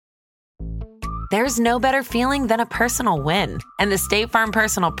There's no better feeling than a personal win, and the State Farm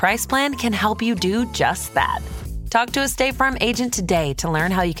Personal Price Plan can help you do just that. Talk to a State Farm agent today to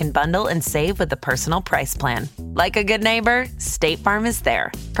learn how you can bundle and save with the Personal Price Plan. Like a good neighbor, State Farm is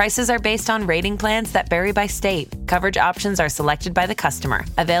there. Prices are based on rating plans that vary by state. Coverage options are selected by the customer.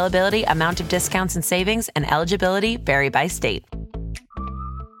 Availability, amount of discounts and savings, and eligibility vary by state.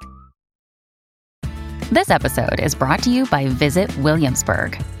 This episode is brought to you by Visit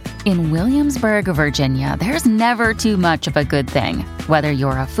Williamsburg. In Williamsburg, Virginia, there's never too much of a good thing. Whether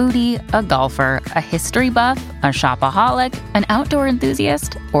you're a foodie, a golfer, a history buff, a shopaholic, an outdoor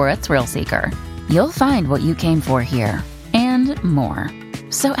enthusiast, or a thrill seeker, you'll find what you came for here and more.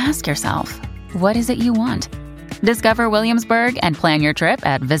 So ask yourself, what is it you want? Discover Williamsburg and plan your trip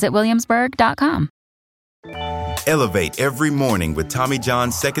at visitwilliamsburg.com. Elevate every morning with Tommy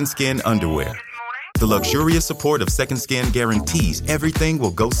John's Second Skin underwear. The luxurious support of Second Skin guarantees everything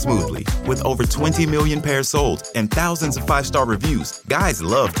will go smoothly. With over 20 million pairs sold and thousands of 5-star reviews, guys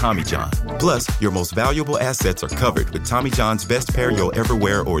love Tommy John. Plus, your most valuable assets are covered with Tommy John's best pair you'll ever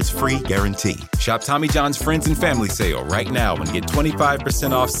wear or its free guarantee. Shop Tommy John's Friends and Family Sale right now and get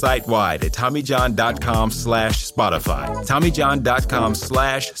 25% off site-wide at TommyJohn.com/Spotify.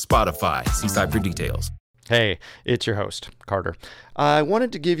 TommyJohn.com/Spotify. See site for details. Hey, it's your host, Carter. I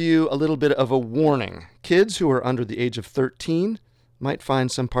wanted to give you a little bit of a warning. Kids who are under the age of 13 might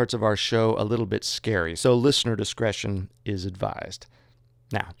find some parts of our show a little bit scary, so listener discretion is advised.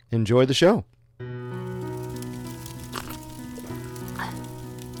 Now, enjoy the show.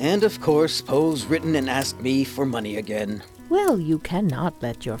 And of course, Poe's written and asked me for money again. Well, you cannot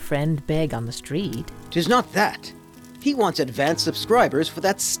let your friend beg on the street. 'Tis not that. He wants advanced subscribers for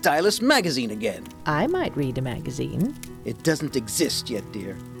that stylish magazine again. I might read a magazine. It doesn't exist yet,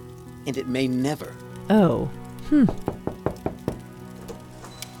 dear. And it may never. Oh,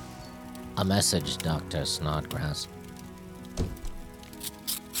 A message, Dr. Snodgrass.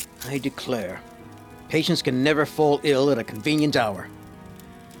 I declare, patients can never fall ill at a convenient hour.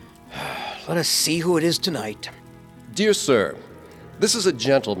 Let us see who it is tonight. Dear sir, this is a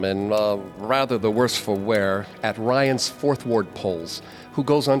gentleman, rather the worse for wear, at Ryan's Fourth Ward polls, who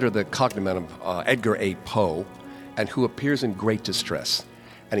goes under the cognomen of Edgar A. Poe, and who appears in great distress.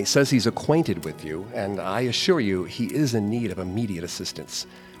 And he says he's acquainted with you, and I assure you he is in need of immediate assistance.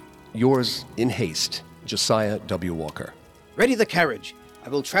 Yours, in haste, Josiah W. Walker. Ready the carriage. I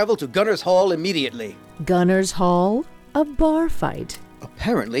will travel to Gunner's Hall immediately. Gunner's Hall? A bar fight.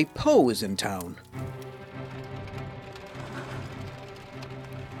 Apparently, Poe is in town.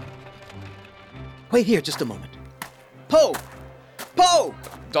 Wait here just a moment. Poe! Poe!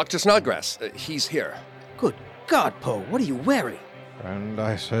 Dr. Snodgrass, he's here. Good God, Poe, what are you wearing? And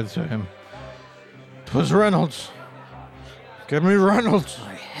I said to him, "'Twas Reynolds. Give me Reynolds."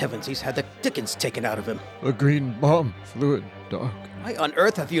 My heavens, he's had the dickens taken out of him. The green bomb fluid, Doc. Why on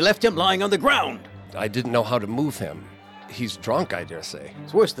earth have you left him lying on the ground? I didn't know how to move him. He's drunk, I dare say.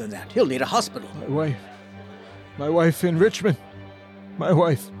 It's worse than that. He'll need a hospital. My wife in Richmond. My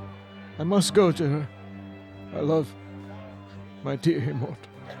wife. I must go to her. I love my dear immortal.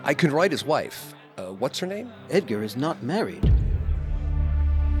 I can write his wife. What's her name? Edgar is not married.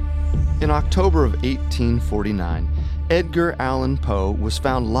 In October of 1849, Edgar Allan Poe was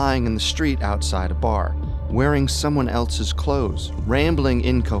found lying in the street outside a bar, wearing someone else's clothes, rambling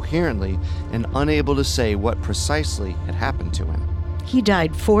incoherently, and unable to say what precisely had happened to him. He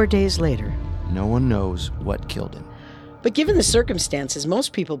died 4 days later. No one knows what killed him. But given the circumstances,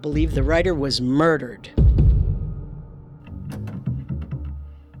 most people believe the writer was murdered.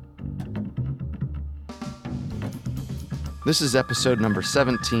 This is episode number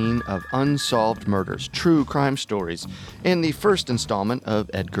 17 of Unsolved Murders, True Crime Stories, and the first installment of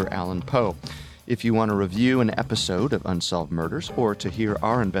Edgar Allan Poe. If you want to review an episode of Unsolved Murders or to hear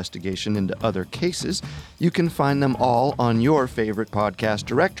our investigation into other cases, you can find them all on your favorite podcast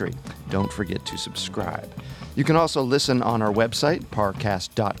directory. Don't forget to subscribe. You can also listen on our website,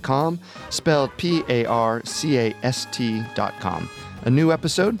 parcast.com, spelled Parcast.com. A new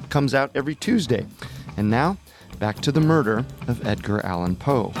episode comes out every Tuesday. And now, back to the murder of Edgar Allan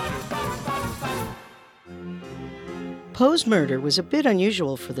Poe. Poe's murder was a bit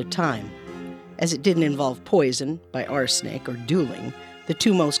unusual for the time, as it didn't involve poison by arsenic or dueling, the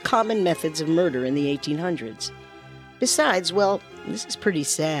two most common methods of murder in the 1800s. Besides, well, this is pretty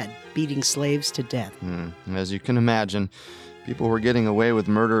sad, beating slaves to death. As you can imagine, people were getting away with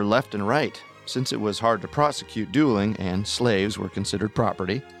murder left and right, since it was hard to prosecute dueling and slaves were considered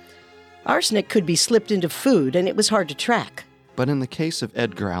property. Arsenic could be slipped into food, and it was hard to track. But in the case of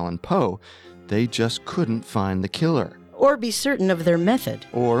Edgar Allan Poe, they just couldn't find the killer. or be certain of their method.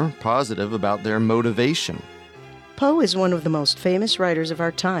 Or positive about their motivation. Poe is one of the most famous writers of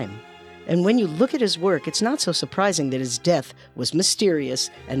our time. And when you look at his work, it's not so surprising that his death was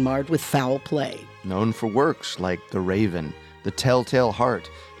mysterious and marred with foul play. Known for works like The Raven, The Telltale Heart,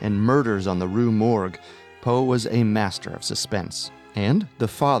 and Murders on the Rue Morgue, Poe was a master of suspense, and the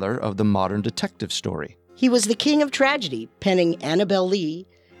father of the modern detective story. He was the king of tragedy, penning Annabel Lee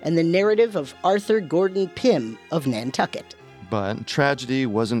and the narrative of Arthur Gordon Pym of Nantucket. But tragedy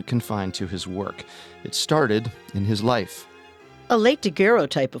wasn't confined to his work. It started in his life. A late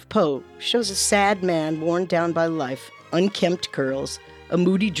daguerreotype of Poe shows a sad man worn down by life, unkempt curls, a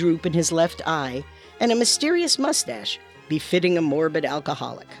moody droop in his left eye, and a mysterious mustache, befitting a morbid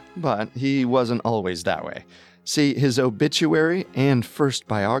alcoholic. But he wasn't always that way. See, his obituary and first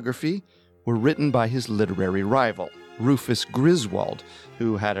biography were written by his literary rival, Rufus Griswold,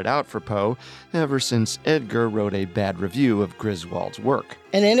 who had it out for Poe ever since Edgar wrote a bad review of Griswold's work.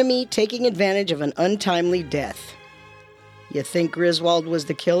 An enemy taking advantage of an untimely death. You think Griswold was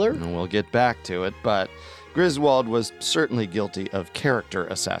the killer? We'll get back to it, but Griswold was certainly guilty of character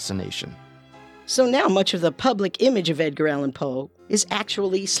assassination. So now much of the public image of Edgar Allan Poe is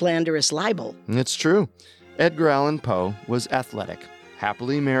actually slanderous libel. It's true. Edgar Allan Poe was athletic,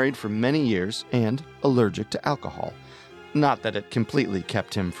 happily married for many years, and allergic to alcohol. Not that it completely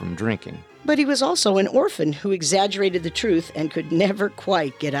kept him from drinking. But he was also an orphan who exaggerated the truth and could never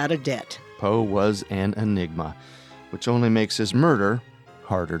quite get out of debt. Poe was an enigma, which only makes his murder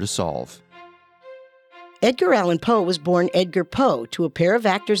harder to solve. Edgar Allan Poe was born Edgar Poe to a pair of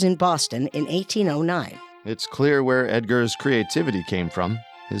actors in Boston in 1809. It's clear where Edgar's creativity came from.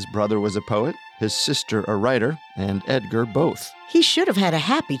 His brother was a poet, his sister a writer, and Edgar both. He should have had a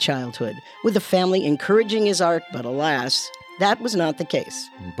happy childhood, with the family encouraging his art, but alas, that was not the case.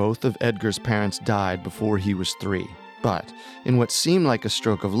 Both of Edgar's parents died before he was 3. But in what seemed like a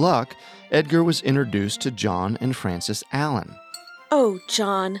stroke of luck, Edgar was introduced to John and Frances Allan. Oh,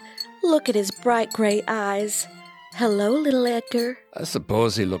 John, look at his bright gray eyes. Hello, little Edgar. I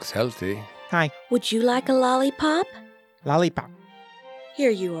suppose he looks healthy. Hi. Would you like a lollipop? Lollipop.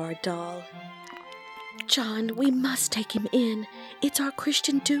 Here you are, doll. John, we must take him in. It's our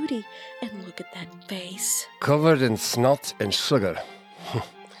Christian duty. And look at that face. Covered in snot and sugar.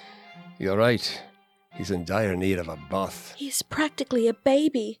 You're right. He's in dire need of a bath. He's practically a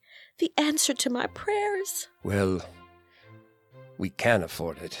baby. The answer to my prayers. Well, we can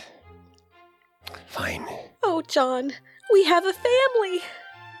afford it. Fine. Oh, John, we have a family.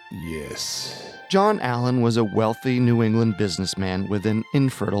 Yes. John Allan was a wealthy New England businessman with an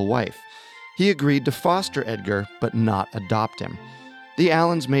infertile wife. He agreed to foster Edgar, but not adopt him. The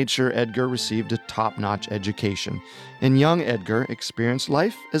Allans made sure Edgar received a top-notch education, and young Edgar experienced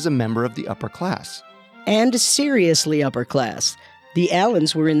life as a member of the upper class. And seriously upper class. The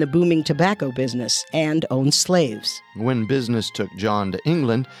Allans were in the booming tobacco business and owned slaves. When business took John to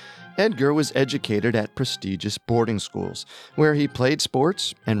England, Edgar was educated at prestigious boarding schools, where he played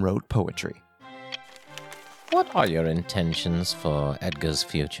sports and wrote poetry. What are your intentions for Edgar's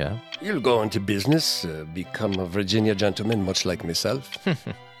future? You'll go into business, become a Virginia gentleman, much like myself.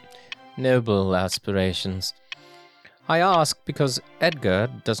 Noble aspirations. I ask because Edgar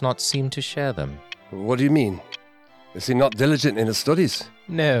does not seem to share them. What do you mean? Is he not diligent in his studies?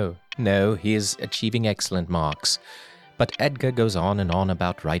 No, he is achieving excellent marks. But Edgar goes on and on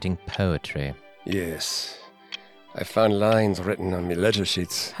about writing poetry. Yes. I found lines written on my ledger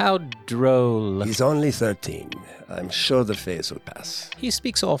sheets. How droll. He's only 13. I'm sure the phase will pass. He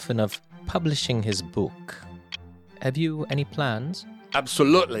speaks often of publishing his book. Have you any plans?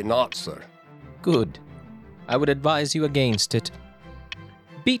 Absolutely not, sir. Good. I would advise you against it.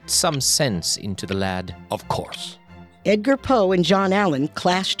 Beat some sense into the lad. Of course. Edgar Poe and John Allan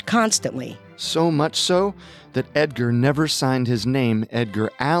clashed constantly. So much so that Edgar never signed his name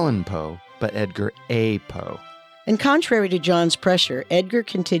Edgar Allan Poe, but Edgar A. Poe. And contrary to John's pressure, Edgar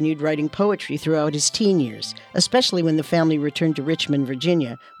continued writing poetry throughout his teen years, especially when the family returned to Richmond,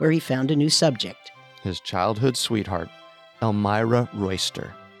 Virginia, where he found a new subject. His childhood sweetheart, Elmira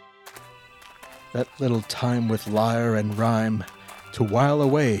Royster. That little time with lyre and rhyme, to while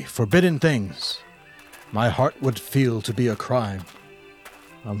away forbidden things, my heart would feel to be a crime,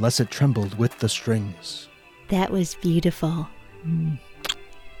 unless it trembled with the strings. That was beautiful.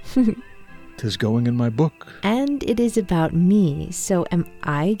 'Tis going in my book. And it is about me, so am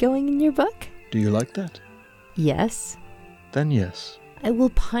I going in your book? Do you like that? Yes. Then yes. I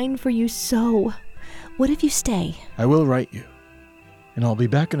will pine for you so. What if you stay? I will write you, and I'll be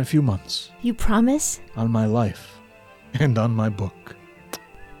back in a few months. You promise? On my life, and on my book.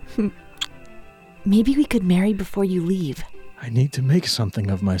 maybe we could marry before you leave. I need to make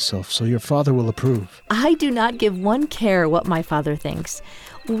something of myself so your father will approve. I do not give one care what my father thinks.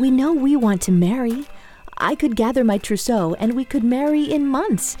 We know we want to marry. I could gather my trousseau and we could marry in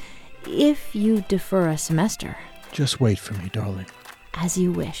months, if you defer a semester. Just wait for me, darling. As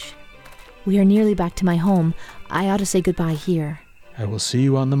you wish. We are nearly back to my home. I ought to say goodbye here. I will see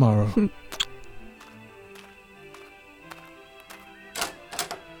you on the morrow.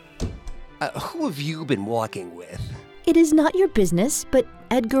 Who have you been walking with? It is not your business, but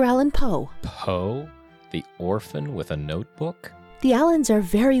Edgar Allan Poe. Poe? The orphan with a notebook? The Allans are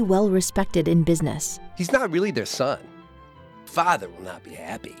very well respected in business. He's not really their son. Father will not be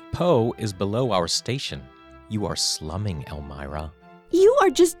happy. Poe is below our station. You are slumming, Elmira. You are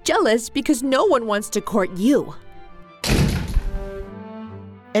just jealous because no one wants to court you.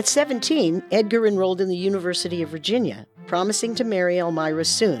 At 17, Edgar enrolled in the University of Virginia, promising to marry Elmira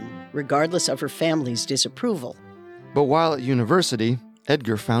soon, regardless of her family's disapproval. But while at university,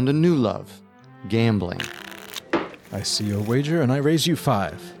 Edgar found a new love, gambling. I see your wager, and I raise you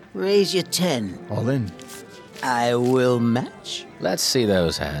 5. Raise you 10. All in. I will match. Let's see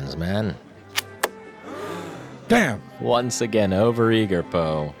those hands, man. Damn! Once again, overeager,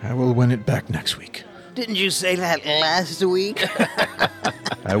 Poe. I will win it back next week. Didn't you say that last week?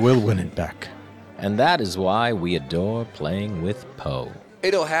 I will win it back. And that is why we adore playing with Poe.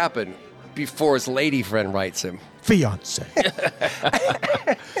 It'll happen before his lady friend writes him. Fiancé.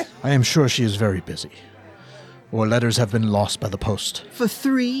 I am sure she is very busy. Or letters have been lost by the post. For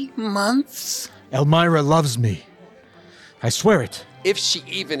 3 months? Elmira loves me. I swear it. If she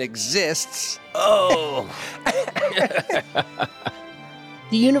even exists. Oh.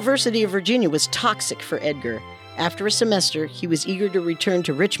 The University of Virginia was toxic for Edgar. After a semester, he was eager to return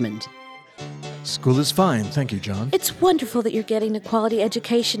to Richmond. School is fine, thank you, John. It's wonderful that you're getting a quality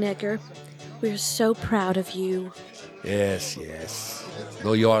education, Edgar. We're so proud of you. Yes, yes.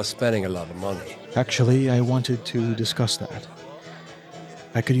 Though you are spending a lot of money. Actually, I wanted to discuss that.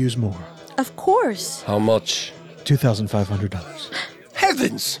 I could use more. Of course. How much? $2,500.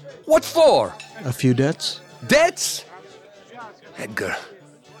 Heavens! What for? A few debts? Debts? Edgar,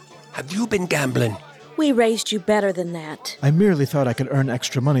 have you been gambling? We raised you better than that. I merely thought I could earn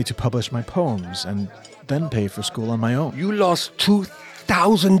extra money to publish my poems and then pay for school on my own. You lost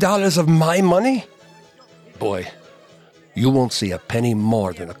 $2,000 of my money? Boy, you won't see a penny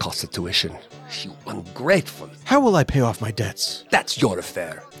more than a cost of tuition. You ungrateful. How will I pay off my debts? That's your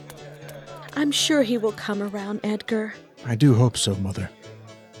affair. I'm sure he will come around, Edgar. I do hope so, Mother.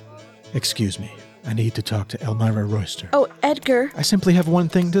 Excuse me. I need to talk to Elmira Royster. Oh, Edgar. I simply have one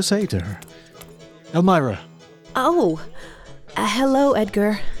thing to say to her. Elmira. Oh, hello,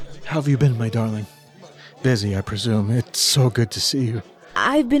 Edgar. How have you been, my darling? Busy, I presume. It's so good to see you.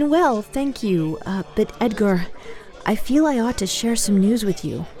 I've been well, thank you. But Edgar, I feel I ought to share some news with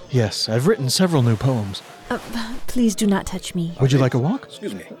you. Yes, I've written several new poems. Please do not touch me. Would you like a walk?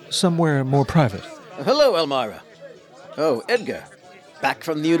 Excuse me. Somewhere more private. Hello, Elmira. Oh, Edgar. Back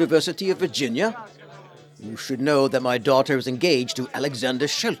from the University of Virginia? You should know that my daughter is engaged to Alexander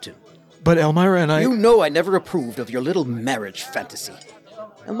Shelton. But Elmira and I... You know I never approved of your little marriage fantasy.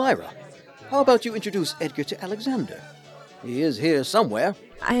 Elmira, how about you introduce Edgar to Alexander? He is here somewhere.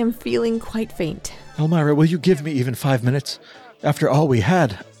 I am feeling quite faint. Elmira, will you give me even 5 minutes? After all we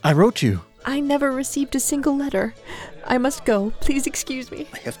had, I wrote you. I never received a single letter. I must go. Please excuse me.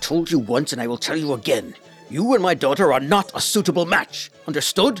 I have told you once and I will tell you again. You and my daughter are not a suitable match.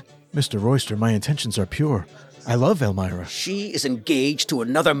 Understood? Mr. Royster, my intentions are pure. I love Elmira. She is engaged to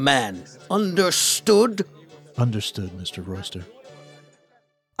another man. Understood? Understood, Mr. Royster.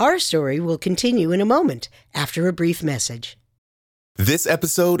 Our story will continue in a moment after a brief message. This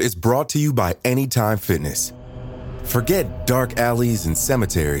episode is brought to you by Anytime Fitness. Forget dark alleys and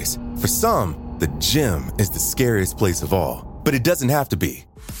cemeteries. For some, the gym is the scariest place of all. But it doesn't have to be.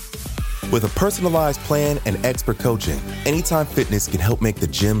 With a personalized plan and expert coaching, Anytime Fitness can help make the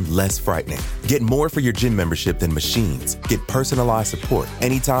gym less frightening. Get more for your gym membership than machines. Get personalized support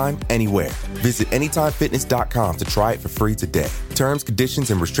anytime, anywhere. Visit AnytimeFitness.com to try it for free today. Terms,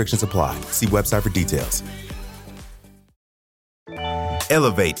 conditions, and restrictions apply. See website for details.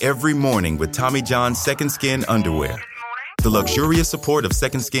 Elevate every morning with Tommy John's Second Skin underwear. The luxurious support of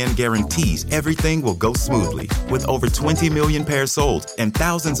Second Skin guarantees everything will go smoothly. With over 20 million pairs sold and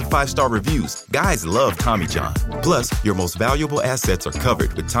thousands of 5-star reviews, guys love Tommy John. Plus, your most valuable assets are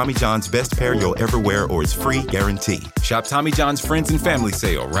covered with Tommy John's best pair you'll ever wear or its free guarantee. Shop Tommy John's Friends and Family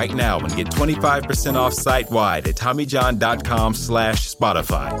Sale right now and get 25% off site-wide at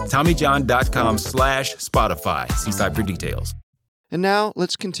TommyJohn.com/Spotify. TommyJohn.com/Spotify. See site for details. And now,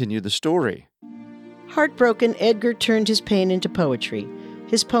 let's continue the story. Heartbroken, Edgar turned his pain into poetry.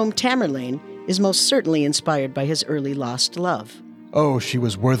 His poem Tamerlane is most certainly inspired by his early lost love. Oh, she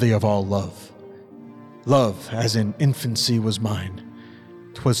was worthy of all love. Love, as in infancy, was mine.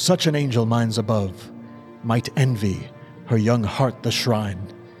 'Twas such an angel minds above might envy her young heart the shrine,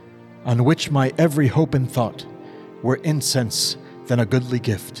 on which my every hope and thought were incense than a goodly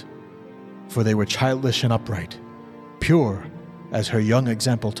gift. For they were childish and upright, pure as her young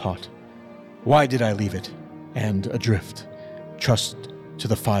example taught. Why did I leave it, and adrift, trust to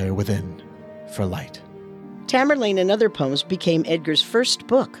the fire within for light? Tamerlane and Other Poems became Edgar's first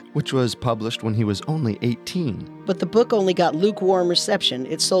book. Which was published when he was only 18. But the book only got lukewarm reception.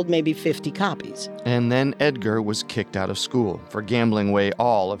 It sold maybe 50 copies. And then Edgar was kicked out of school for gambling away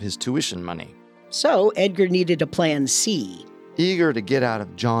all of his tuition money. So Edgar needed a plan C. Eager to get out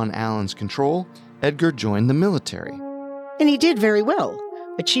of John Allan's control, Edgar joined the military. And he did very well,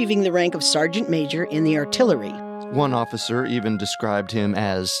 achieving the rank of sergeant major in the artillery. One officer even described him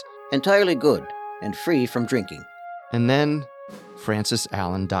as entirely good and free from drinking. And then Frances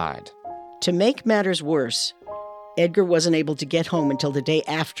Allan died. To make matters worse, Edgar wasn't able to get home until the day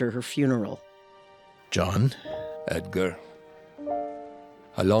after her funeral. John? Edgar,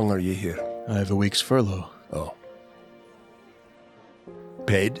 how long are you here? I have a week's furlough. Oh.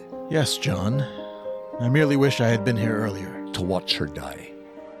 Paid? Yes, John. I merely wish I had been here earlier. To watch her die.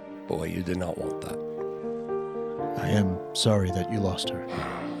 Boy, you did not want that. I am sorry that you lost her.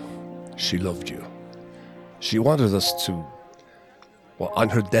 She loved you. She wanted us to... Well, on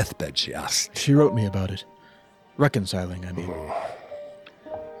her deathbed, she asked. She wrote me about it. Reconciling, I mean.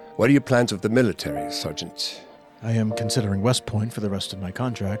 What are your plans with the military, Sergeant? I am considering West Point for the rest of my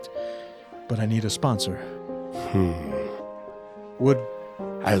contract, but I need a sponsor. Would...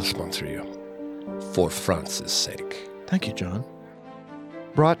 I'll sponsor you. For France's sake. Thank you, John.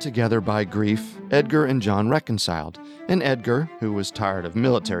 Brought together by grief, Edgar and John reconciled, and Edgar, who was tired of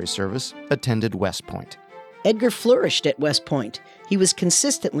military service, attended West Point. Edgar flourished at West Point. He was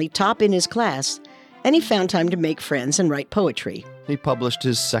consistently top in his class, and he found time to make friends and write poetry. He published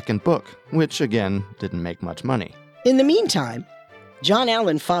his second book, which, again, didn't make much money. In the meantime, John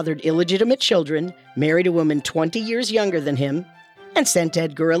Allan fathered illegitimate children, married a woman 20 years younger than him, and sent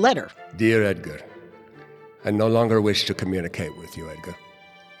Edgar a letter. Dear Edgar, I no longer wish to communicate with you, Edgar.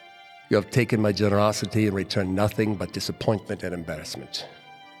 You have taken my generosity and returned nothing but disappointment and embarrassment.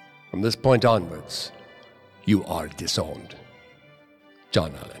 From this point onwards, you are disowned.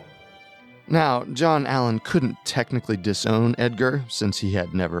 John Allan. Now, John Allan couldn't technically disown Edgar since he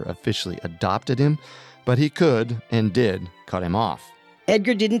had never officially adopted him, but he could, and did, cut him off.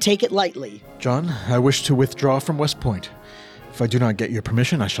 Edgar didn't take it lightly. John, I wish to withdraw from West Point. If I do not get your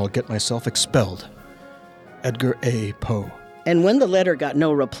permission, I shall get myself expelled. Edgar A. Poe. And when the letter got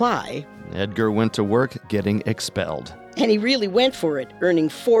no reply, Edgar went to work getting expelled. And he really went for it, earning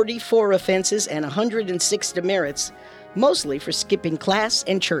 44 offenses and 106 demerits, mostly for skipping class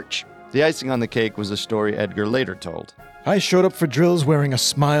and church. The icing on the cake was a story Edgar later told. I showed up for drills wearing a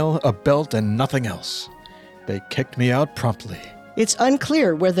smile, a belt, and nothing else. They kicked me out promptly. It's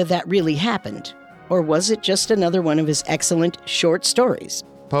unclear whether that really happened, or was it just another one of his excellent short stories?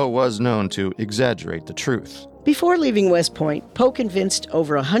 Poe was known to exaggerate the truth. Before leaving West Point, Poe convinced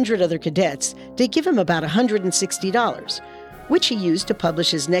over 100 other cadets to give him about $160, which he used to publish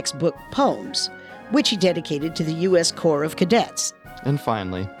his next book, Poems, which he dedicated to the U.S. Corps of Cadets. And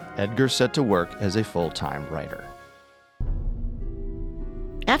finally, Edgar set to work as a full-time writer.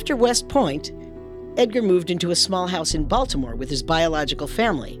 After West Point, Edgar moved into a small house in Baltimore with his biological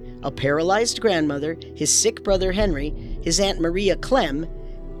family, a paralyzed grandmother, his sick brother Henry, his Aunt Maria Clem,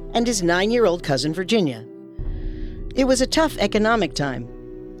 and his 9-year-old cousin Virginia. It was a tough economic time.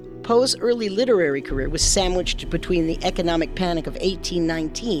 Poe's early literary career was sandwiched between the economic panic of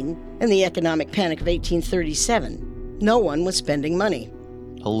 1819 and the economic panic of 1837. No one was spending money.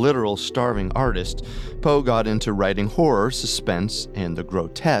 A literal starving artist, Poe got into writing horror, suspense, and the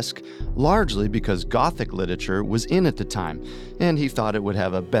grotesque, largely because Gothic literature was in at the time, and he thought it would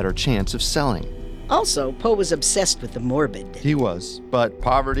have a better chance of selling. Also, Poe was obsessed with the morbid. He was, but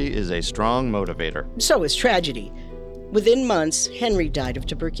poverty is a strong motivator. So is tragedy. Within months, Henry died of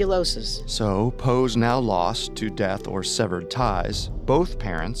tuberculosis. So, Poe's now lost to death or severed ties, both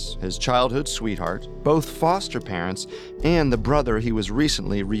parents, his childhood sweetheart, both foster parents, and the brother he was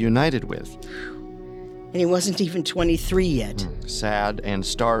recently reunited with. And he wasn't even 23 yet. Sad and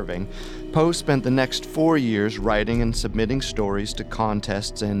starving, Poe spent the next 4 years writing and submitting stories to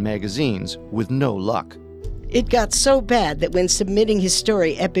contests and magazines with no luck. It got so bad that when submitting his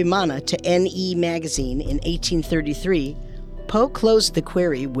story Epimana to N.E. magazine in 1833, Poe closed the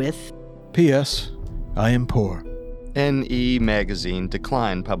query with, P.S. I am poor. N.E. Magazine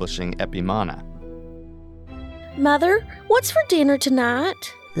declined publishing Epimana. Mother, what's for dinner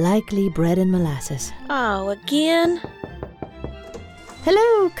tonight? Likely bread and molasses. Oh, again?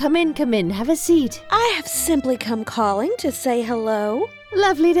 Hello, come in, have a seat. I have simply come calling to say hello.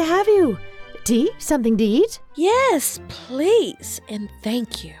 Lovely to have you. Tea? Something to eat? Yes, please, and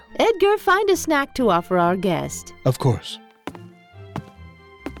thank you. Edgar, find a snack to offer our guest. Of course.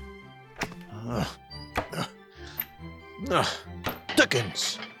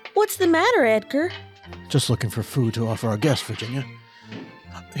 Dickens! What's the matter, Edgar? Just looking for food to offer our guest, Virginia.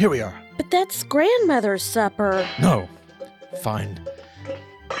 Here we are. But that's grandmother's supper. No. Fine.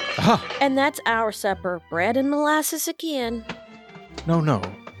 Aha! And that's our supper. Bread and molasses again. No.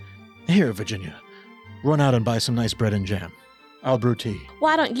 Here, Virginia. Run out and buy some nice bread and jam. I'll brew tea.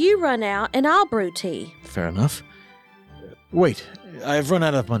 Why don't you run out and I'll brew tea? Fair enough. Wait, I've run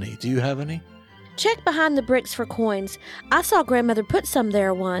out of money. Do you have any? Check behind the bricks for coins. I saw grandmother put some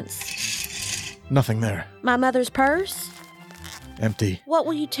there once. Nothing there. My mother's purse? Empty. What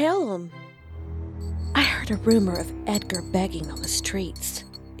will you tell them? I heard a rumor of Edgar begging on the streets.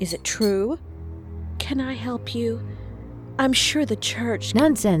 Is it true? Can I help you? I'm sure the church...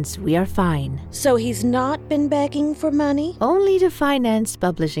 Nonsense, we are fine. So he's not been begging for money? Only to finance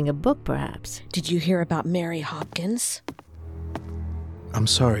publishing a book, perhaps. Did you hear about Mary Hopkins? I'm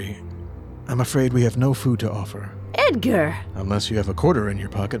sorry. I'm afraid we have no food to offer. Edgar! Unless you have a quarter in your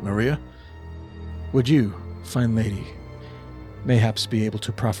pocket, Maria. Would you, fine lady, mayhaps be able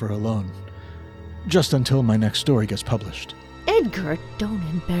to proffer a loan? Just until my next story gets published. Edgar, don't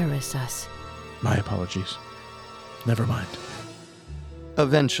embarrass us. My apologies. Never mind.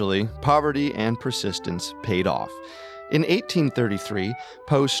 Eventually, poverty and persistence paid off. In 1833,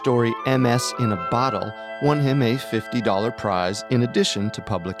 Poe's story MS in a Bottle won him a $50 prize in addition to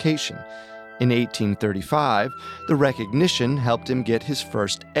publication. In 1835, the recognition helped him get his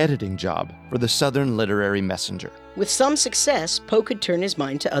first editing job for the Southern Literary Messenger. With some success, Poe could turn his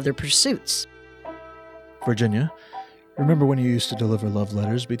mind to other pursuits. Virginia, remember when you used to deliver love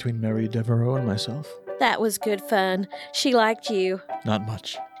letters between Mary Devereaux and myself? That was good fun. She liked you. Not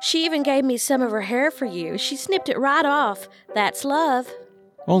much. She even gave me some of her hair for you. She snipped it right off. That's love.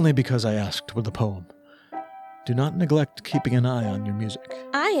 Only because I asked with a poem. Do not neglect keeping an eye on your music.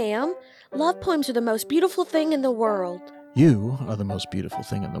 I am. Love poems are the most beautiful thing in the world. You are the most beautiful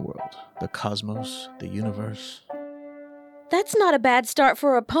thing in the world. The cosmos, the universe. That's not a bad start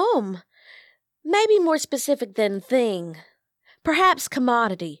for a poem. Maybe more specific than thing. Perhaps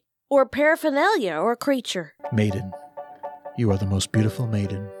commodity, or paraphernalia, or creature. Maiden. You are the most beautiful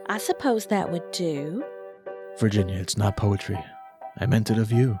maiden. I suppose that would do. Virginia, it's not poetry. I meant it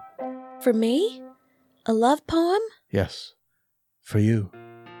of you. For me? A love poem? Yes, for you.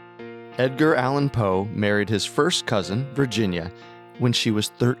 Edgar Allan Poe married his first cousin, Virginia, when she was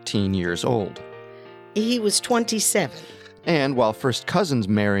 13 years old. He was 27. And while first cousins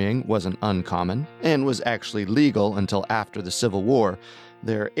marrying wasn't uncommon, and was actually legal until after the Civil War,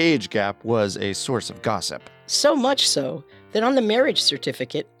 their age gap was a source of gossip. So much so that on the marriage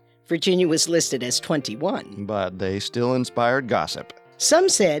certificate, Virginia was listed as 21. But they still inspired gossip. Some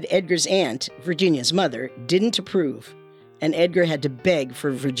said Edgar's aunt, Virginia's mother, didn't approve, and Edgar had to beg for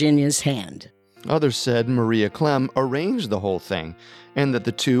Virginia's hand. Others said Maria Clem arranged the whole thing, and that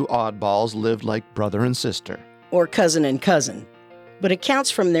the two oddballs lived like brother and sister. Or cousin and cousin. But accounts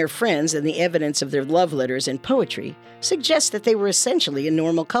from their friends and the evidence of their love letters and poetry suggest that they were essentially a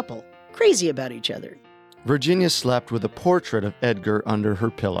normal couple, crazy about each other. Virginia slept with a portrait of Edgar under her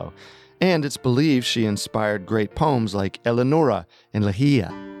pillow, and it's believed she inspired great poems like Eleonora and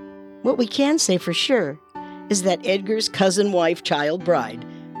Lahia. What we can say for sure is that Edgar's cousin-wife-child bride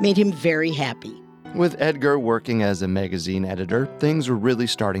made him very happy. With Edgar working as a magazine editor, things were really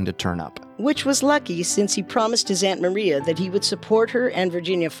starting to turn up. Which was lucky since he promised his Aunt Maria that he would support her and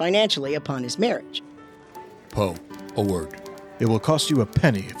Virginia financially upon his marriage. Poe, a word. It will cost you a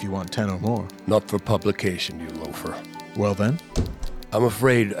penny if you want 10 or more. Not for publication, you loafer. Well then? I'm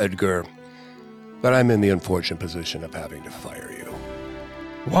afraid, Edgar, that I'm in the unfortunate position of having to fire you.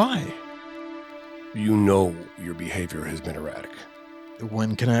 Why? You know your behavior has been erratic.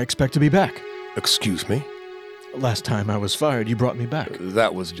 When can I expect to be back? Excuse me? Last time I was fired, you brought me back.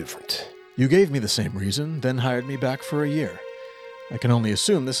 That was different. You gave me the same reason, then hired me back for a year. I can only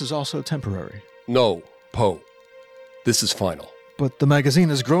assume this is also temporary. No, Poe. This is final. But the magazine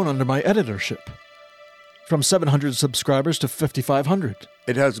has grown under my editorship. From 700 subscribers to 5,500.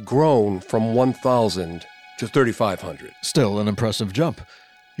 It has grown from 1,000 to 3,500. Still an impressive jump.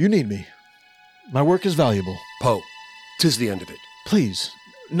 You need me. My work is valuable. Poe, 'tis the end of it. Please,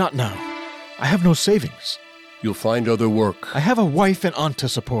 not now. I have no savings. You'll find other work. I have a wife and aunt to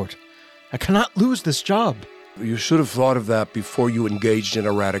support. I cannot lose this job. You should have thought of that before you engaged in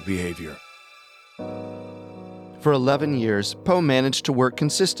erratic behavior. For 11 years, Poe managed to work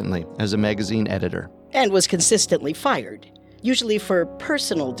consistently as a magazine editor. And was consistently fired, usually for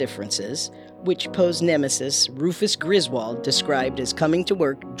personal differences, which Poe's nemesis, Rufus Griswold, described as coming to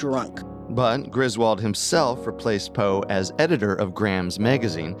work drunk. But Griswold himself replaced Poe as editor of Graham's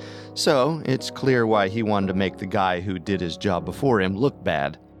magazine, so it's clear why he wanted to make the guy who did his job before him look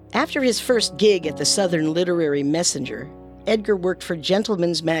bad. After his first gig at the Southern Literary Messenger, Edgar worked for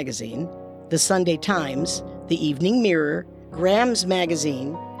Gentleman's Magazine, the Sunday Times, the Evening Mirror, Graham's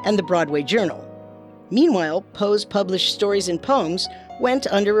Magazine, and the Broadway Journal. Meanwhile, Poe's published stories and poems went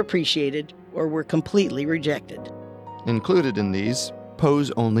underappreciated or were completely rejected. Included in these,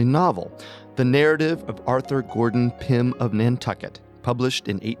 Poe's only novel, The Narrative of Arthur Gordon Pym of Nantucket, published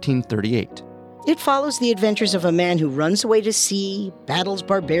in 1838. It follows the adventures of a man who runs away to sea, battles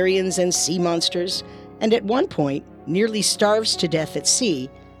barbarians and sea monsters, and at one point nearly starves to death at sea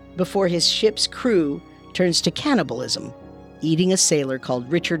before his ship's crew turns to cannibalism, eating a sailor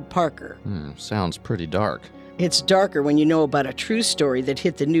called Richard Parker. Sounds pretty dark. It's darker when you know about a true story that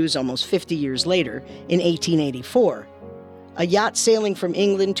hit the news almost 50 years later, in 1884. A yacht sailing from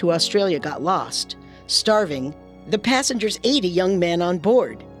England to Australia got lost. Starving, the passengers ate a young man on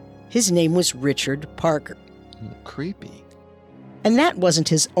board. His name was Richard Parker. Creepy. And that wasn't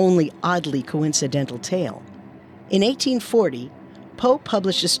his only oddly coincidental tale. In 1840, Poe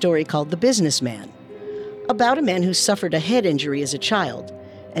published a story called The Businessman, about a man who suffered a head injury as a child,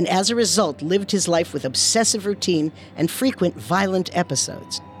 and as a result lived his life with obsessive routine and frequent violent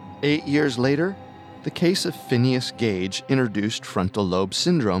episodes. 8 years later, the case of Phineas Gage introduced frontal lobe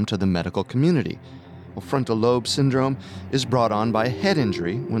syndrome to the medical community. Well, frontal lobe syndrome is brought on by a head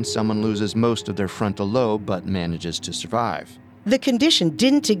injury when someone loses most of their frontal lobe but manages to survive. The condition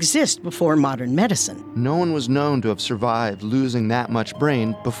didn't exist before modern medicine. No one was known to have survived losing that much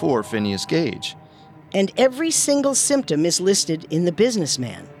brain before Phineas Gage. And every single symptom is listed in The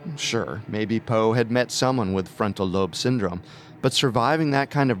Businessman. Sure, maybe Poe had met someone with frontal lobe syndrome, but surviving that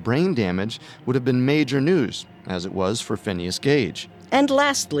kind of brain damage would have been major news, as it was for Phineas Gage. And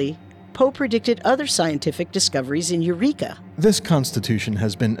lastly, Poe predicted other scientific discoveries in Eureka. This constitution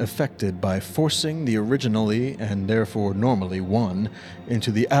has been affected by forcing the originally, and therefore normally one,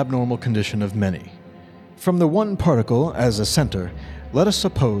 into the abnormal condition of many. From the one particle as a center, let us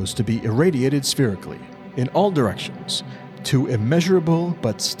suppose to be irradiated spherically, in all directions, to immeasurable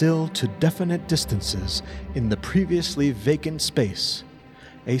but still to definite distances in the previously vacant space,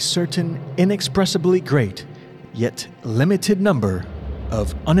 a certain inexpressibly great, yet limited number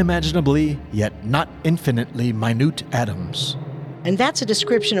of unimaginably yet not infinitely minute atoms. And that's a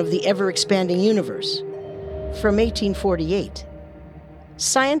description of the ever-expanding universe from 1848.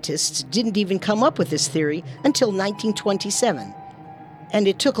 Scientists didn't even come up with this theory until 1927, and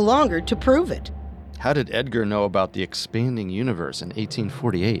it took longer to prove it. How did Edgar know about the expanding universe in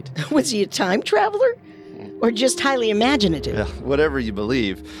 1848? Was he a time traveler? Or just highly imaginative? Whatever you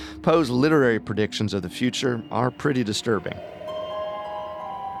believe, Poe's literary predictions of the future are pretty disturbing.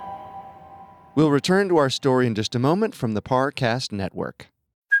 We'll return to our story in just a moment from the Parcast Network.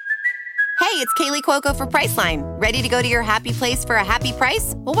 Hey, it's Kaylee Cuoco for Priceline. Ready to go to your happy place for a happy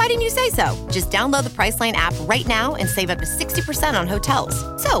price? Well, why didn't you say so? Just download the Priceline app right now and save up to 60% on hotels.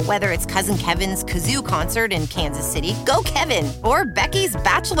 So whether it's Cousin Kevin's Kazoo Concert in Kansas City, go Kevin, or Becky's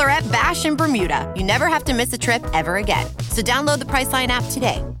Bachelorette Bash in Bermuda, you never have to miss a trip ever again. So download the Priceline app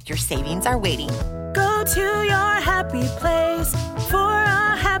today. Your savings are waiting. Go to your happy place for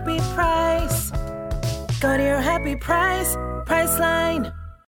a happy price. Go to your happy price, Priceline.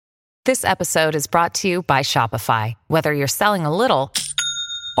 This episode is brought to you by Shopify. Whether you're selling a little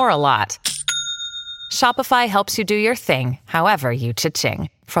or a lot, Shopify helps you do your thing, however you cha-ching.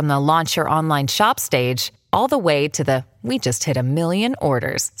 From the launch your online shop stage, all the way to the we just hit 1 million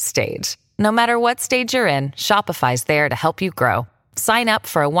orders stage. No matter what stage you're in, Shopify's there to help you grow. Sign up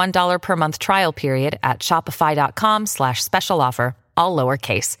for a $1 per month trial period at shopify.com/special offer, all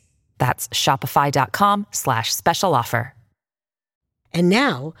lowercase. That's shopify.com/special offer. And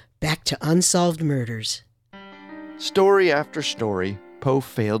now, back to Unsolved Murders. Story after story, Poe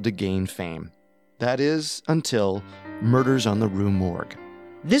failed to gain fame. That is, until Murders on the Rue Morgue.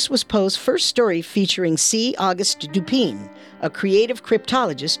 This was Poe's first story featuring C. Auguste Dupin, a creative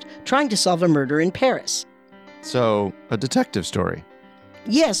cryptologist trying to solve a murder in Paris. So, a detective story.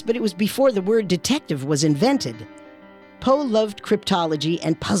 Yes, but it was before the word detective was invented. Poe loved cryptology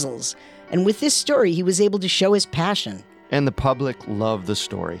and puzzles, and with this story he was able to show his passion. and the public loved the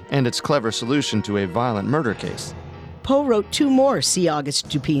story and its clever solution to a violent murder case. Poe wrote 2 more C. August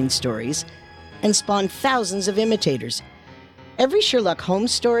Dupin stories and spawned thousands of imitators. Every Sherlock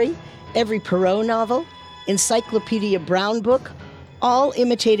Holmes story, every Poirot novel, Encyclopedia Brown book, all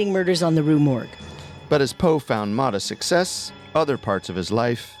imitating murders on the Rue Morgue. But as Poe found modest success, other parts of his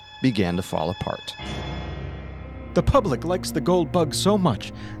life began to fall apart. The public likes the gold bug so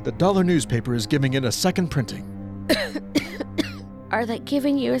much, the dollar newspaper is giving it a second printing. Are they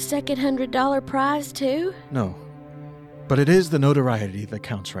giving you a second $100 prize, too? No, but it is the notoriety that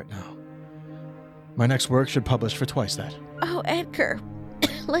counts right now. My next work should publish for twice that. Oh, Edgar,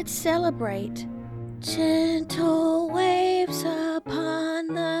 let's celebrate. Gentle waves upon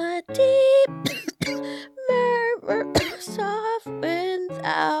the deep, murmur, soft winds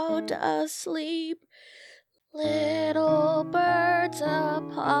out asleep. Little birds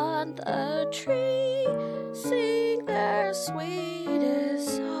upon the tree sing their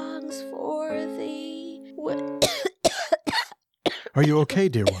sweetest songs for thee. Are you okay,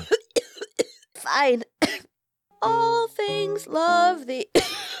 dear one? Fine. All things love thee.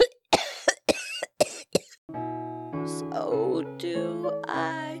 So do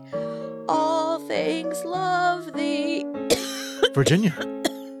I. All things love thee. Virginia.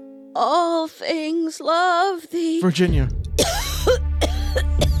 All things love thee. Virginia.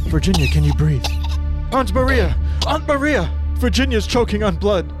 Virginia, can you breathe? Aunt Maria! Aunt Maria! Virginia's choking on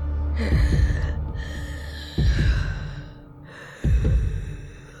blood.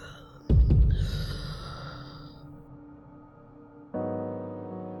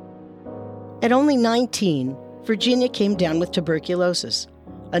 At only 19, Virginia came down with tuberculosis,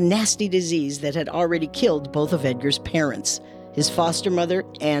 a nasty disease that had already killed both of Edgar's parents, his foster mother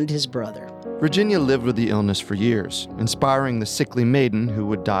and his brother. Virginia lived with the illness for years, inspiring the sickly maiden who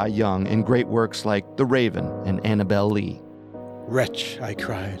would die young in great works like The Raven and Annabel Lee. Wretch, I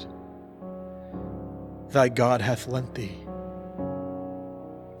cried, thy God hath lent thee.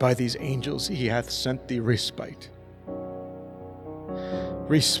 By these angels he hath sent thee respite.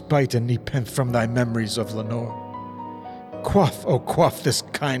 Respite and nepenthe from thy memories of Lenore. Quaff, oh quaff this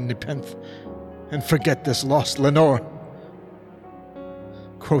kind nepenthe, and forget this lost Lenore.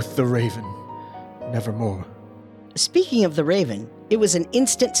 Quoth the Raven, nevermore. Speaking of The Raven, it was an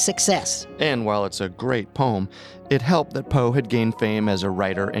instant success. And while it's a great poem, it helped that Poe had gained fame as a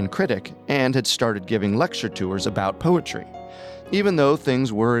writer and critic and had started giving lecture tours about poetry. Even though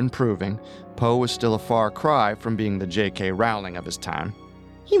things were improving, Poe was still a far cry from being the J.K. Rowling of his time.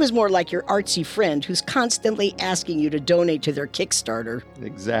 He was more like your artsy friend who's constantly asking you to donate to their Kickstarter.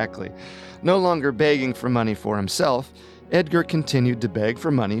 Exactly. No longer begging for money for himself, Edgar continued to beg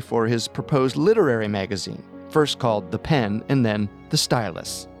for money for his proposed literary magazine, first called The Pen and then The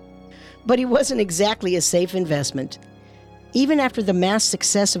Stylus. But he wasn't exactly a safe investment. Even after the mass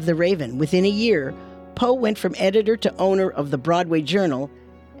success of The Raven, within a year, Poe went from editor to owner of the Broadway Journal,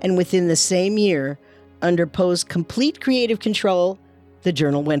 and within the same year, under Poe's complete creative control, the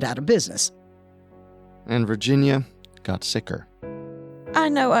journal went out of business. And Virginia got sicker. I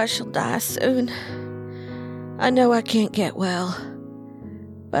know I shall die soon. I know I can't get well.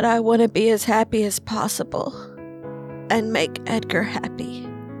 But I want to be as happy as possible and make Edgar happy.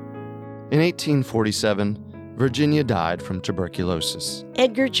 In 1847, Virginia died from tuberculosis.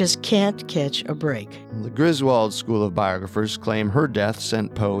 Edgar just can't catch a break. The Griswold School of biographers claim her death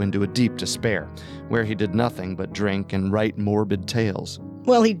sent Poe into a deep despair, where he did nothing but drink and write morbid tales.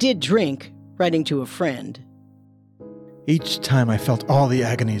 Well, he did drink, writing to a friend. Each time I felt all the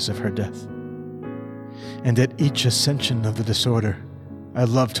agonies of her death. And at each ascension of the disorder, I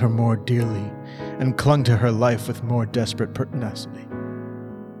loved her more dearly and clung to her life with more desperate pertinacity.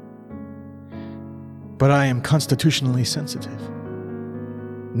 But I am constitutionally sensitive,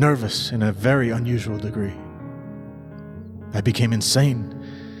 nervous in a very unusual degree. I became insane,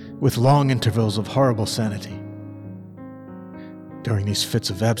 with long intervals of horrible sanity. During these fits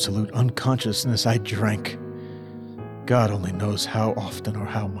of absolute unconsciousness, I drank. God only knows how often or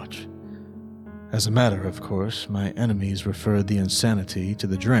how much. As a matter of course, my enemies referred the insanity to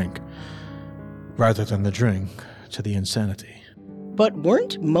the drink, rather than the drink to the insanity. But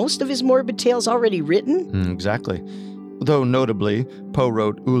weren't most of his morbid tales already written? Exactly. Though notably, Poe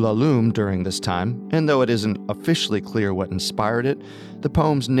wrote Ulalume during this time, and though it isn't officially clear what inspired it, the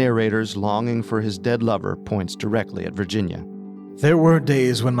poem's narrator's longing for his dead lover points directly at Virginia. There were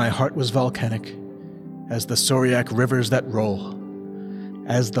days when my heart was volcanic, as the Soriac rivers that roll,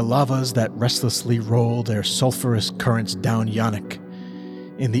 as the lavas that restlessly roll their sulphurous currents down Yaanek,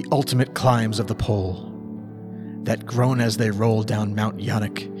 in the ultimate climes of the pole, that groan as they roll down Mount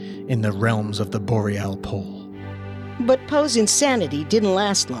Yaanek in the realms of the boreal pole. But Poe's insanity didn't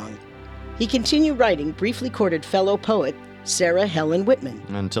last long. He continued writing, briefly courted fellow poet Sarah Helen Whitman.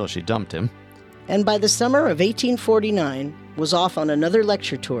 Until she dumped him. And by the summer of 1849, was off on another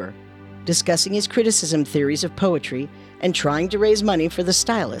lecture tour, discussing his criticism theories of poetry and trying to raise money for the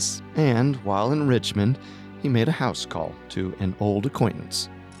stylists. And while in Richmond, he made a house call to an old acquaintance.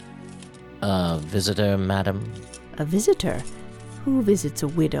 A visitor, madam? A visitor? Who visits a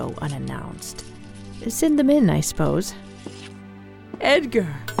widow unannounced? Send them in, I suppose. Edgar,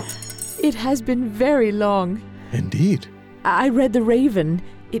 it has been very long. Indeed. I read The Raven.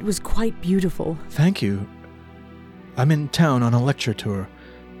 It was quite beautiful. Thank you. I'm in town on a lecture tour.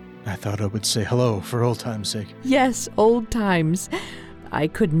 I thought I would say hello for old time's sake. Yes, old times. I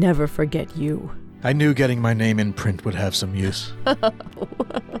could never forget you. I knew getting my name in print would have some use.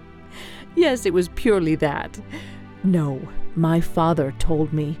 Yes, it was purely that. No, my father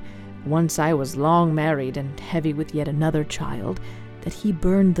told me, once I was long married and heavy with yet another child, that he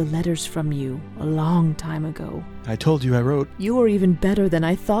burned the letters from you a long time ago. I told you I wrote. You were even better than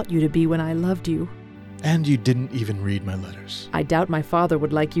I thought you to be when I loved you. And you didn't even read my letters. I doubt my father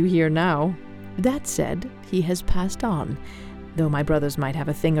would like you here now. That said, he has passed on, though my brothers might have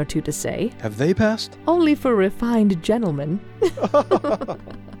a thing or two to say. Have they passed? Only for refined gentlemen.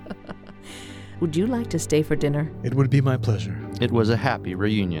 Would you like to stay for dinner? It would be my pleasure. It was a happy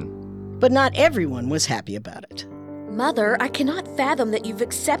reunion. But not everyone was happy about it. Mother, I cannot fathom that you've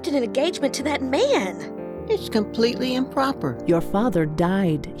accepted an engagement to that man. It's completely improper. Your father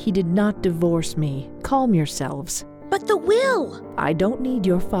died. He did not divorce me. Calm yourselves. But the will! I don't need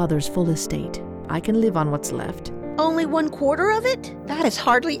your father's full estate. I can live on what's left. Only 1/4 of it? That is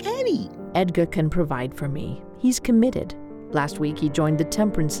hardly any. Edgar can provide for me. He's committed. Last week he joined the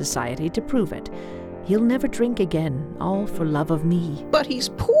Temperance Society to prove it. He'll never drink again, all for love of me. But he's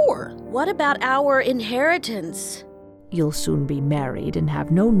poor. What about our inheritance? You'll soon be married and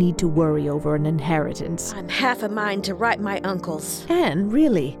have no need to worry over an inheritance. I'm half a mind to write my uncles. Anne,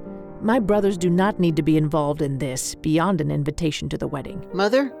 really? My brothers do not need to be involved in this, beyond an invitation to the wedding.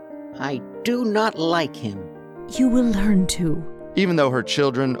 Mother, I do not like him. You will learn to. Even though her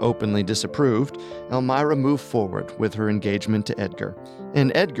children openly disapproved, Elmira moved forward with her engagement to Edgar.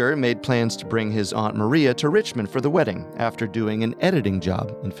 And Edgar made plans to bring his Aunt Maria to Richmond for the wedding after doing an editing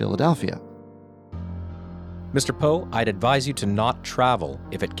job in Philadelphia. Mr. Poe, I'd advise you to not travel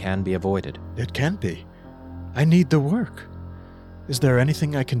if it can be avoided. It can't be. I need the work. Is there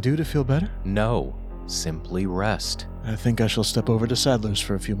anything I can do to feel better? No, simply rest. I think I shall step over to Sadler's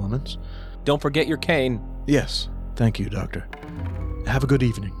for a few moments. Don't forget your cane. Yes, thank you, Doctor. Have a good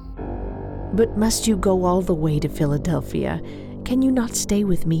evening. But must you go all the way to Philadelphia? Can you not stay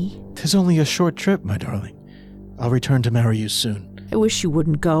with me? 'Tis only a short trip, my darling. I'll return to marry you soon. I wish you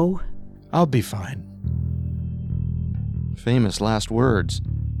wouldn't go. I'll be fine. Famous last words.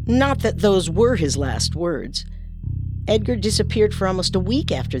 Not that those were his last words. Edgar disappeared for almost a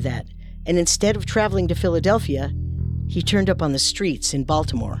week after that, and instead of traveling to Philadelphia, he turned up on the streets in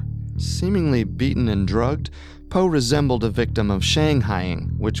Baltimore. Seemingly beaten and drugged, Poe resembled a victim of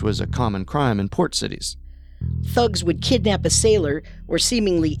shanghaiing, which was a common crime in port cities. Thugs would kidnap a sailor or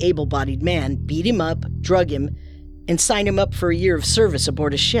seemingly able-bodied man, beat him up, drug him, and sign him up for a year of service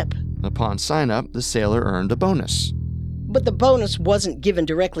aboard a ship. Upon sign-up, the sailor earned a bonus. But the bonus wasn't given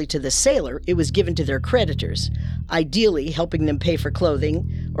directly to the sailor, it was given to their creditors, ideally helping them pay for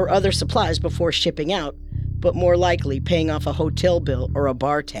clothing or other supplies before shipping out, but more likely paying off a hotel bill or a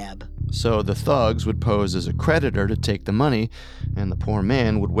bar tab. So the thugs would pose as a creditor to take the money, and the poor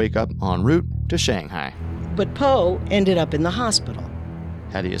man would wake up en route to Shanghai. But Poe ended up in the hospital.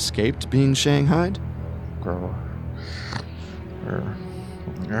 Had he escaped being shanghaied?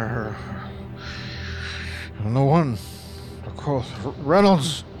 No one. Of course,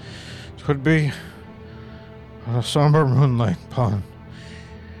 Reynolds. It could be on a somber moonlight pond.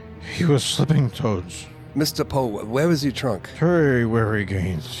 He was slipping toads. Mr. Poe, where is your trunk? Very wary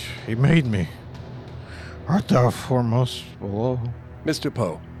Gaines. He made me. Art thou foremost below? Mr.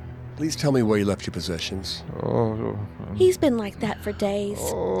 Poe, please tell me where you left your possessions. He's been like that for days.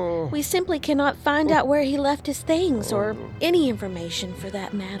 We simply cannot find out where he left his things, or any information for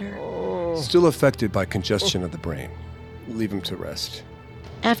that matter. Still affected by congestion of the brain. Leave him to rest.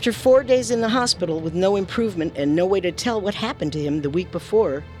 After 4 days in the hospital with no improvement and no way to tell what happened to him the week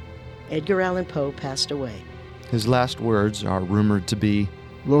before, Edgar Allan Poe passed away. His last words are rumored to be,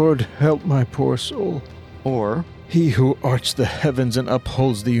 Lord, help my poor soul. Or, He who arched the heavens and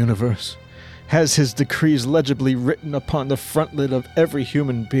upholds the universe has his decrees legibly written upon the frontlet of every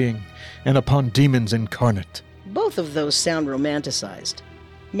human being and upon demons incarnate. Both of those sound romanticized.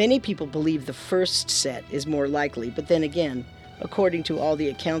 Many people believe the first set is more likely, but then again, according to all the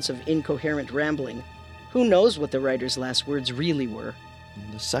accounts of incoherent rambling, who knows what the writer's last words really were?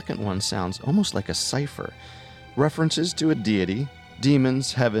 The second one sounds almost like a cipher. References to a deity,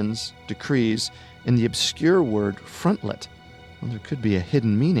 demons, heavens, decrees, and the obscure word frontlet. Well, there could be a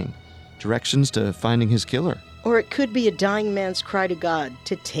hidden meaning. Directions to finding his killer. Or it could be a dying man's cry to God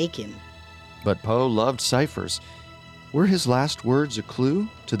to take him. But Poe loved ciphers. Were his last words a clue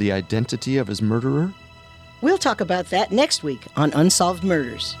to the identity of his murderer? We'll talk about that next week on Unsolved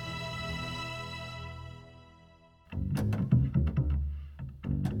Murders.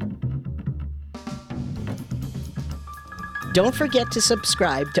 Don't forget to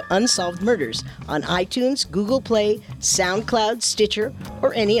subscribe to Unsolved Murders on iTunes, Google Play, SoundCloud, Stitcher,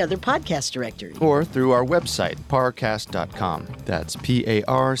 or any other podcast directory. Or through our website, parcast.com. That's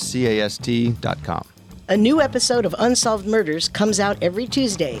parcast.com. A new episode of Unsolved Murders comes out every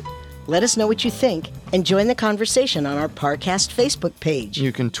Tuesday. Let us know what you think and join the conversation on our Parcast Facebook page.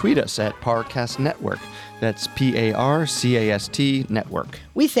 You can tweet us at Parcast Network. That's PARCAST Network.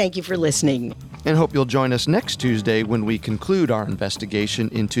 We thank you for listening. And hope you'll join us next Tuesday when we conclude our investigation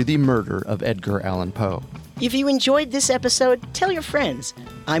into the murder of Edgar Allan Poe. If you enjoyed this episode, tell your friends.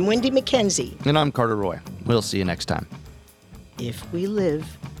 I'm Wenndy McKenzie. And I'm Carter Roy. We'll see you next time. If we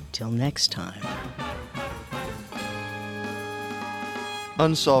live till next time.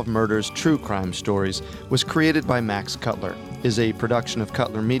 Unsolved Murders True Crime Stories was created by Max Cutler, is a production of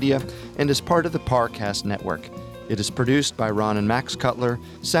Cutler Media, and is part of the Parcast Network. It is produced by Ron and Max Cutler,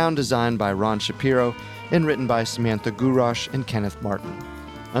 sound designed by Ron Shapiro, and written by Samantha Gourosh and Kenneth Martin.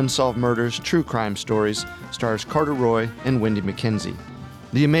 Unsolved Murders True Crime Stories stars Carter Roy and Wenndy McKenzie.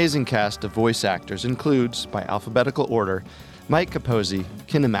 The amazing cast of voice actors includes, by alphabetical order, Mike Capozzi,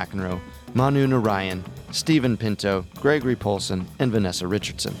 Kenna McEnroe, Manu Narayan, Stephen Pinto, Gregory Polson, and Vanessa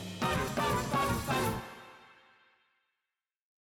Richardson.